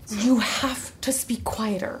 Ow. You have to speak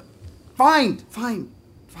quieter. Fine.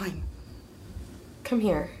 Come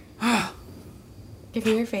here. Give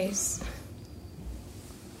me your face.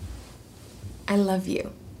 I love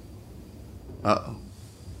you. Uh-oh.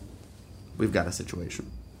 We've got a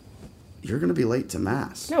situation. You're gonna be late to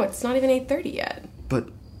Mass. No, it's not even 8:30 yet. But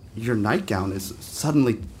your nightgown is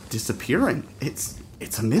suddenly disappearing. It's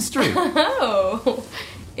a mystery. Oh,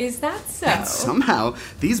 is that so? And somehow,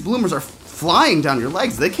 these bloomers are flying down your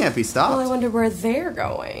legs. They can't be stopped. Well, I wonder where they're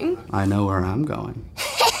going. I know where I'm going.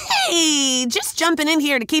 Hey, just jumping in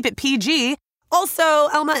here to keep it PG. Also,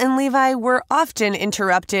 Elma and Levi were often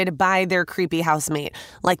interrupted by their creepy housemate,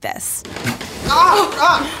 like this.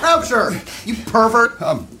 Croucher! You pervert!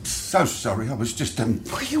 I'm so sorry. I was just,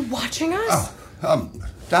 Were you watching us?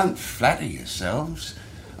 Don't flatter yourselves.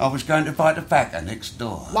 I was going to buy tobacco next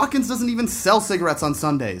door. Watkins doesn't even sell cigarettes on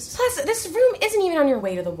Sundays. Plus, this room isn't even on your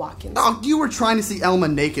way to the Watkins. Oh, you were trying to see Elma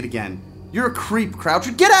naked again. You're a creep,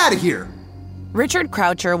 Croucher. Get out of here! Richard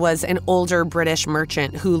Croucher was an older British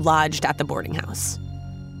merchant who lodged at the boarding house.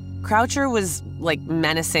 Croucher was,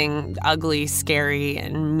 menacing, ugly, scary,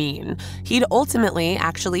 and mean. He'd ultimately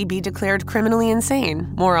actually be declared criminally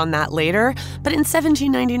insane. More on that later. But in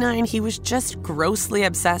 1799, he was just grossly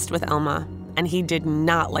obsessed with Elma, and he did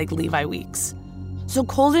not like Levi Weeks. So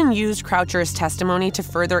Colden used Croucher's testimony to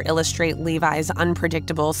further illustrate Levi's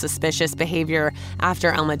unpredictable, suspicious behavior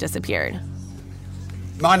after Elma disappeared.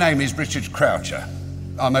 My name is Richard Croucher.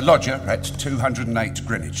 I'm a lodger at 208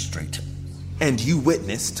 Greenwich Street. And you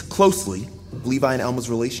witnessed closely Levi and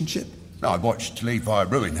Elma's relationship? I watched Levi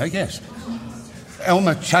ruin her, yes.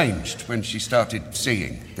 Elma changed when she started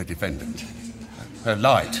seeing the defendant. Her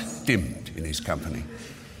light dimmed in his company.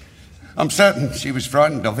 I'm certain she was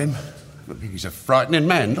frightened of him. He's a frightening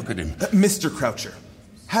man, look at him. Mr. Croucher,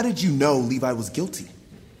 how did you know Levi was guilty?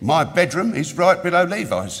 My bedroom is right below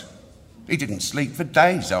Levi's. He didn't sleep for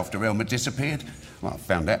days after Elma disappeared. Well, I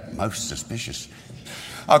found that most suspicious.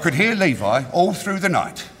 I could hear Levi all through the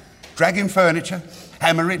night, dragging furniture,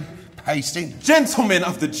 hammering, pacing. Gentlemen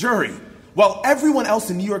of the jury, while everyone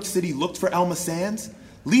else in New York City looked for Elma Sands,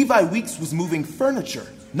 Levi Weeks was moving furniture,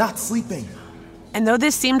 not sleeping. And though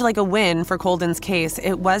this seemed like a win for Colden's case,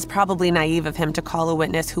 it was probably naive of him to call a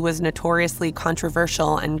witness who was notoriously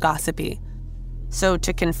controversial and gossipy. So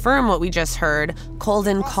to confirm what we just heard,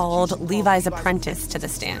 Colden called Levi's apprentice to the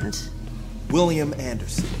stand. William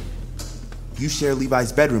Anderson. You share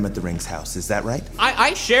Levi's bedroom at the Rings house, is that right?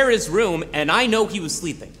 I share his room, and I know he was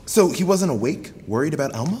sleeping. So he wasn't awake, worried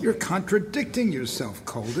about Elma? You're contradicting yourself,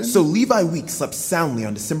 Colden. So Levi Weeks slept soundly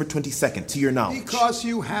on December 22nd, to your knowledge? Because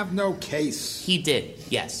you have no case. He did,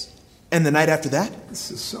 yes. And the night after that?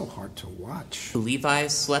 This is so hard to watch. Levi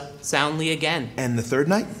slept soundly again. And the third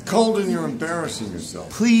night? Colden, you're embarrassing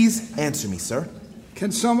yourself. Please answer me, sir.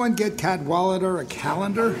 Can someone get Cadwallader a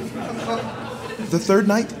calendar? The third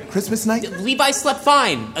night? Christmas night? Levi slept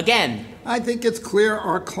fine, again. I think it's clear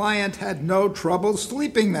our client had no trouble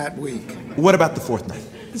sleeping that week. What about the fourth night?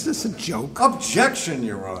 Is this a joke? Objection,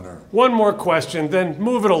 Your Honor. One more question, then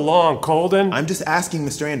move it along, Colden. I'm just asking,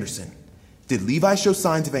 Mr. Anderson. Did Levi show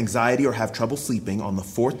signs of anxiety or have trouble sleeping on the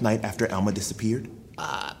fourth night after Elma disappeared?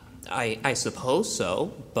 I suppose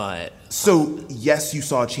so, but... So, yes, you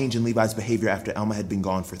saw a change in Levi's behavior after Elma had been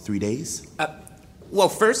gone for 3 days? Well,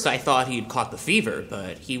 first I thought he'd caught the fever,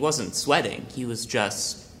 but he wasn't sweating. He was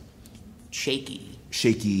just shaky.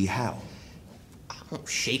 Shaky how?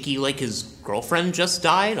 Shaky like his girlfriend just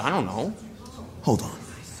died? I don't know. Hold on.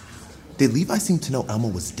 Did Levi seem to know Elma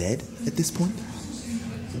was dead at this point?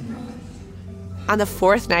 On the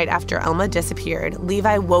fourth night after Elma disappeared,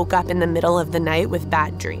 Levi woke up in the middle of the night with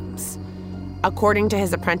bad dreams. According to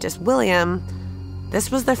his apprentice, William,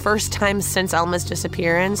 this was the first time since Elma's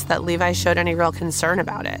disappearance that Levi showed any real concern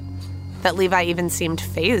about it. That Levi even seemed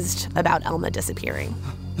fazed about Elma disappearing.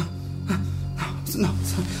 No,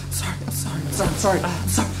 sorry.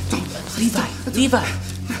 Don't. Levi.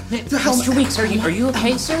 Mr. Weeks, are you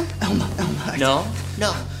okay, sir? Elma.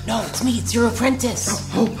 No, it's me. It's your apprentice.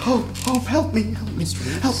 Hope, help me. Mr.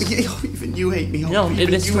 Weeks. Help me. Oh, even you hate me. No,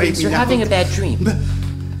 Mr. Weeks, you're having a bad dream.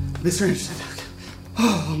 Mr. Anderson,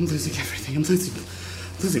 I'm losing everything. I'm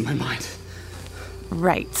losing my mind.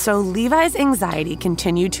 Right, so Levi's anxiety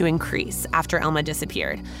continued to increase after Elma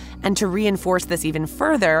disappeared. And to reinforce this even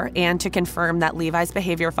further, and to confirm that Levi's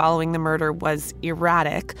behavior following the murder was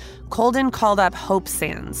erratic, Colden called up Hope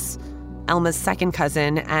Sands, Elma's second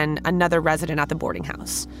cousin and another resident at the boarding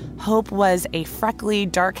house. Hope was a freckly,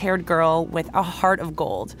 dark-haired girl with a heart of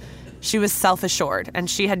gold. She was self-assured, and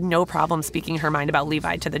she had no problem speaking her mind about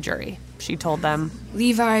Levi to the jury. She told them,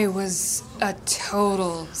 Levi was a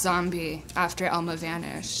total zombie after Elma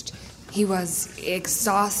vanished. He was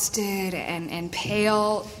exhausted and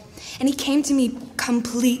pale, and he came to me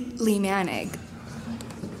completely manic.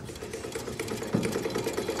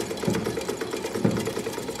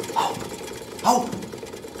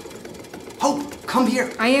 Hope, come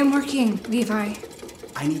here. I am working, Levi.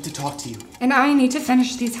 I need to talk to you. And I need to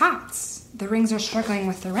finish these hats. The Rings are struggling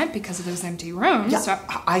with the rent because of those empty rooms. Yeah, so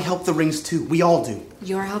I help the Rings too. We all do.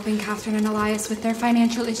 You're helping Catherine and Elias with their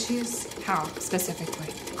financial issues? How,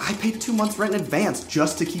 specifically? I paid 2 months rent in advance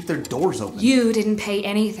just to keep their doors open. You didn't pay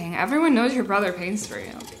anything. Everyone knows your brother pays for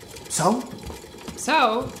you. So?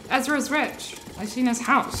 So, Ezra's rich. I've seen his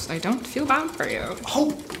house. I don't feel bad for you.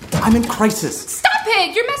 Hope, I'm in crisis. Stop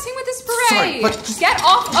it! You're messing with this parade! Sorry, but just... Get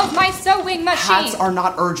off of my sewing machine! Hats are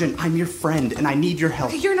not urgent. I'm your friend, and I need your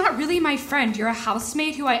help. You're not really my friend. You're a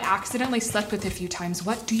housemate who I accidentally slept with a few times.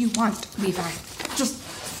 What do you want, Levi?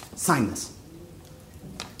 Just sign this.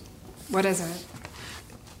 What is it?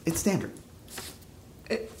 It's standard.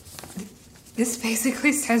 This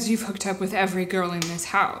basically says you've hooked up with every girl in this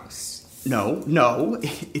house. No.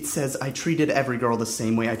 It says I treated every girl the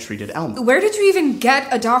same way I treated Elma. Where did you even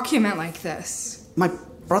get a document like this? My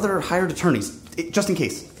brother hired attorneys, just in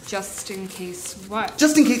case. Just in case what?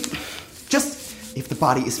 Just in case. Just if the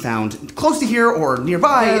body is found close to here or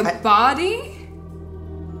nearby. The body?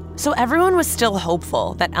 So everyone was still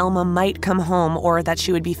hopeful that Elma might come home or that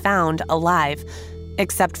she would be found alive,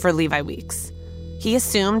 except for Levi Weeks. He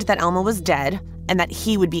assumed that Elma was dead and that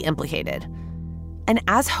he would be implicated. And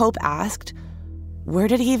as Hope asked, where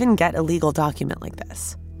did he even get a legal document like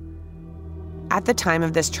this? At the time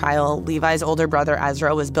of this trial, Levi's older brother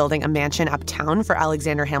Ezra was building a mansion uptown for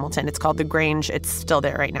Alexander Hamilton. It's called The Grange. It's still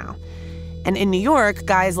there right now. And in New York,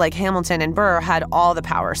 guys like Hamilton and Burr had all the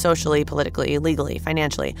power socially, politically, legally,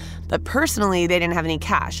 financially. But personally, they didn't have any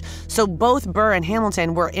cash. So both Burr and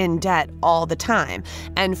Hamilton were in debt all the time.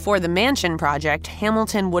 And for the mansion project,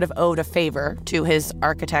 Hamilton would have owed a favor to his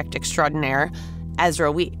architect extraordinaire,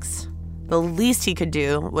 Ezra Weeks. The least he could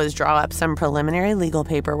do was draw up some preliminary legal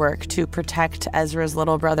paperwork to protect Ezra's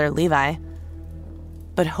little brother, Levi.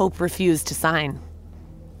 But Hope refused to sign.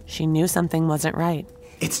 She knew something wasn't right.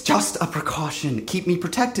 It's just a precaution. Keep me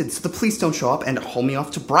protected so the police don't show up and haul me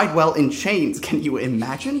off to Bridewell in chains. Can you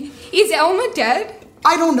imagine? Is Elma dead?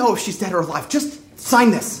 I don't know if she's dead or alive. Just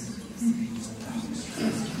sign this.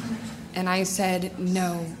 And I said,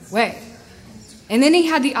 no way. And then he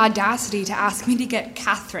had the audacity to ask me to get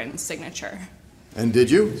Catherine's signature. And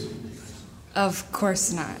did you? Of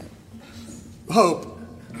course not. Hope,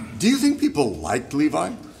 do you think people liked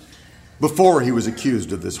Levi? Before he was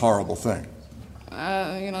accused of this horrible thing.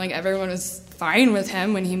 Everyone was fine with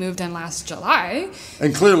him when he moved in last July.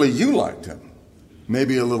 And clearly you liked him.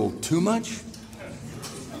 Maybe a little too much?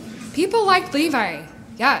 People liked Levi,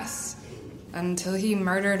 yes. Until he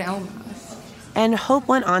murdered Elma. And Hope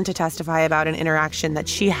went on to testify about an interaction that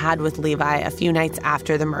she had with Levi a few nights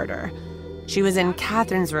after the murder. She was in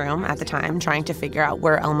Catherine's room at the time, trying to figure out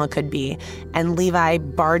where Elma could be, and Levi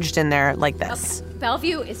barged in there like this. Okay.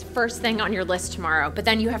 Bellevue is first thing on your list tomorrow, but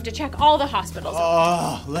then you have to check all the hospitals.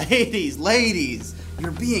 Oh, ladies,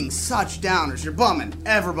 you're being such downers. You're bumming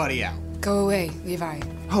everybody out. Go away, Levi.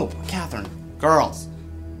 Hope, Catherine, girls,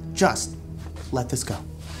 just let this go.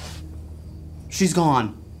 She's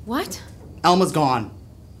gone. What? Elma's gone.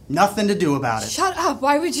 Nothing to do about it. Shut up.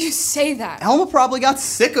 Why would you say that? Elma probably got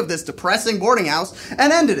sick of this depressing boarding house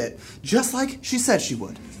and ended it, just like she said she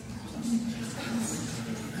would.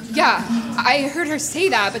 Yeah, I heard her say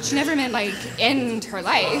that, but she never meant, end her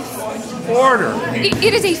life. Order!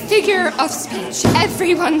 It is a figure of speech.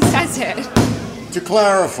 Everyone says it. To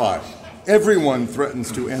clarify, everyone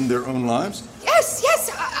threatens to end their own lives?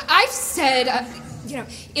 Yes, I've said,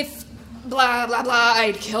 if blah, blah, blah,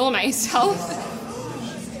 I'd kill myself.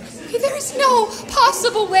 There's no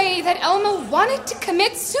possible way that Elma wanted to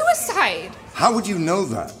commit suicide. How would you know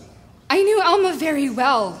that? I knew Elma very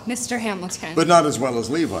well, Mr. Hamilton. But not as well as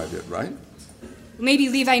Levi did, right? Maybe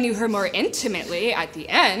Levi knew her more intimately at the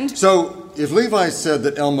end. So, if Levi said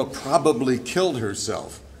that Elma probably killed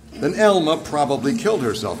herself, then Elma probably killed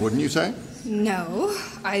herself, wouldn't you say? No,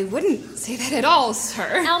 I wouldn't say that at all,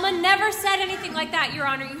 sir. Elma never said anything like that, Your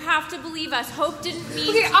Honor. You have to believe us. Hope didn't mean...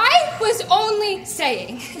 Okay, I was only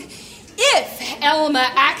saying... If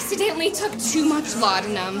Elma accidentally took too much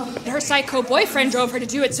laudanum, her psycho boyfriend drove her to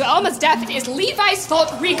do it, so Elma's death is Levi's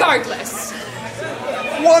fault regardless.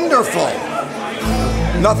 Wonderful!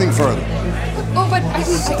 Nothing further. Oh, but I...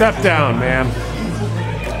 Step down, ma'am.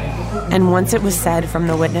 And once it was said from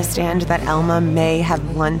the witness stand that Elma may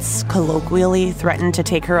have once colloquially threatened to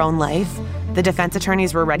take her own life, the defense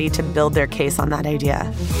attorneys were ready to build their case on that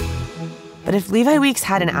idea. But if Levi Weeks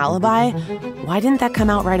had an alibi, why didn't that come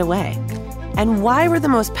out right away? And why were the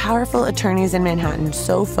most powerful attorneys in Manhattan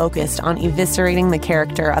so focused on eviscerating the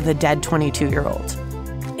character of the dead 22-year-old?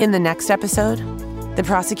 In the next episode, the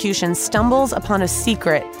prosecution stumbles upon a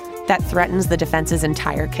secret that threatens the defense's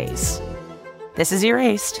entire case. This is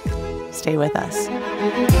Erased. Stay with us.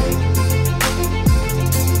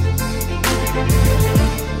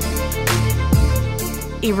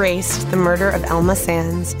 Erased, The Murder of Elma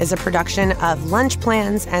Sands is a production of Lunch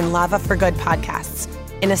Plans and Lava for Good podcasts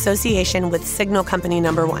in association with Signal Company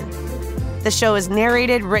No. 1. The show is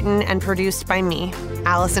narrated, written, and produced by me,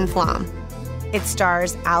 Allison Flom. It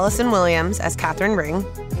stars Allison Williams as Catherine Ring,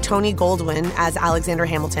 Tony Goldwyn as Alexander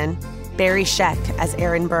Hamilton, Barry Scheck as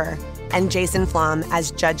Aaron Burr, and Jason Flom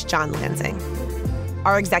as Judge John Lansing.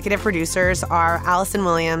 Our executive producers are Allison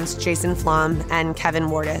Williams, Jason Flom, and Kevin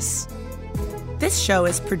Wardis. This show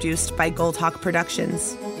is produced by Goldhawk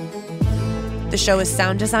Productions. The show is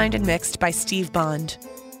sound designed and mixed by Steve Bond.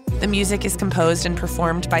 The music is composed and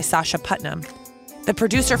performed by Sasha Putnam. The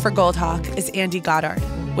producer for Goldhawk is Andy Goddard,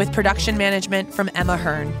 with production management from Emma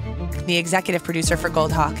Hearn. The executive producer for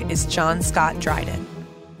Goldhawk is John Scott Dryden.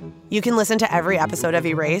 You can listen to every episode of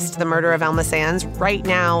Erased, The Murder of Elma Sands, right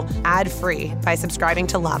now, ad-free, by subscribing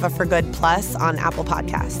to Lava for Good Plus on Apple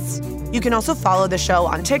Podcasts. You can also follow the show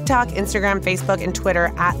on TikTok, Instagram, Facebook, and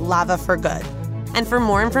Twitter at Lava for Good. And for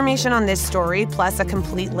more information on this story, plus a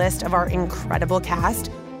complete list of our incredible cast,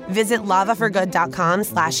 visit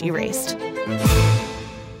lavaforgood.com/erased.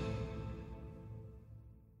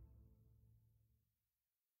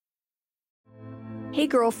 Hey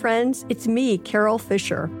girlfriends, it's me, Carol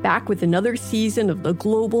Fisher, back with another season of the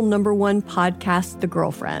global #1 podcast, The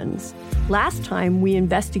Girlfriends. Last time, we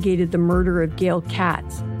investigated the murder of Gail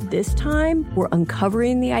Katz. This time, we're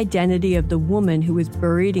uncovering the identity of the woman who was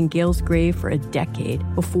buried in Gail's grave for a decade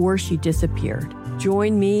before she disappeared.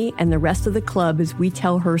 Join me and the rest of the club as we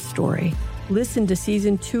tell her story. Listen to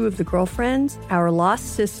Season 2 of The Girlfriends, Our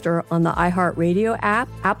Lost Sister on the iHeartRadio app,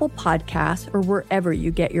 Apple Podcasts, or wherever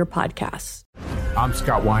you get your podcasts. I'm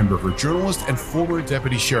Scott Weinberger, journalist and former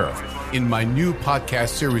deputy sheriff. In my new podcast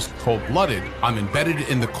series, Cold Blooded, I'm embedded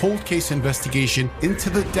in the cold case investigation into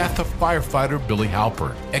the death of firefighter Billy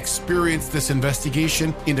Halpern. Experience this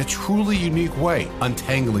investigation in a truly unique way,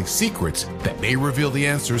 untangling secrets that may reveal the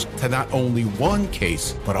answers to not only one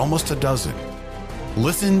case, but almost a dozen.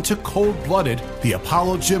 Listen to Cold Blooded, The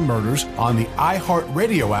Apollo Gym Murders on the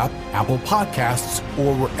iHeartRadio app, Apple Podcasts,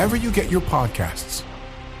 or wherever you get your podcasts.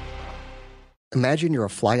 Imagine you're a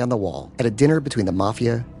fly on the wall at a dinner between the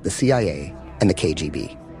Mafia, the CIA, and the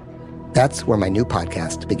KGB. That's where my new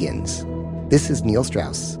podcast begins. This is Neil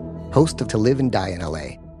Strauss, host of To Live and Die in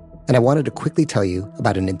LA, and I wanted to quickly tell you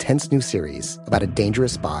about an intense new series about a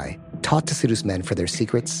dangerous spy taught to seduce men for their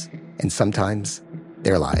secrets and sometimes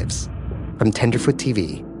their lives. From Tenderfoot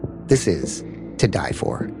TV, this is To Die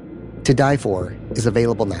For. To Die For is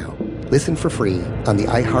available now. Listen for free on the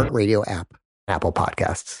iHeartRadio app, Apple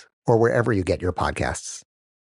Podcasts, or wherever you get your podcasts.